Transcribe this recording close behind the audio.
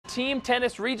team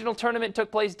tennis regional tournament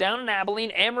took place down in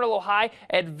Abilene. Amarillo High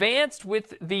advanced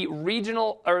with the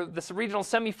regional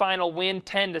semifinal win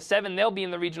 10-7. They'll be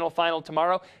in the regional final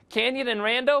tomorrow. Canyon and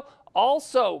Rando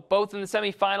also both in the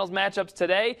semifinals matchups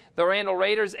today. The Randall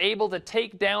Raiders able to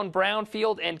take down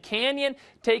Brownfield, and Canyon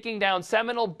taking down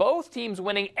Seminole. Both teams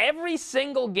winning every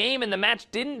single game, and the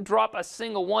match didn't drop a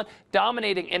single one,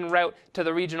 dominating en route to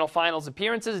the regional finals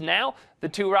appearances. Now the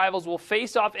two rivals will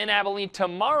face off in Abilene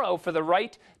tomorrow for the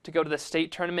right to go to the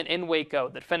state tournament in Waco.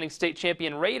 The defending state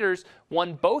champion Raiders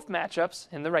won both matchups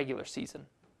in the regular season.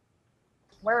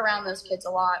 We're around those kids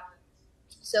a lot.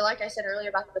 So like I said earlier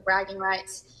about the bragging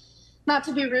rights, not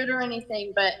to be rude or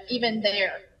anything, but even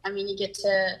there, I mean, you get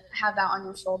to have that on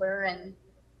your shoulder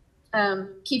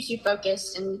and keeps you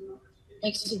focused and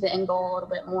makes you see the end goal a little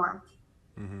bit more.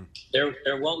 Mm-hmm.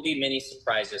 There won't be many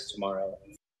surprises tomorrow.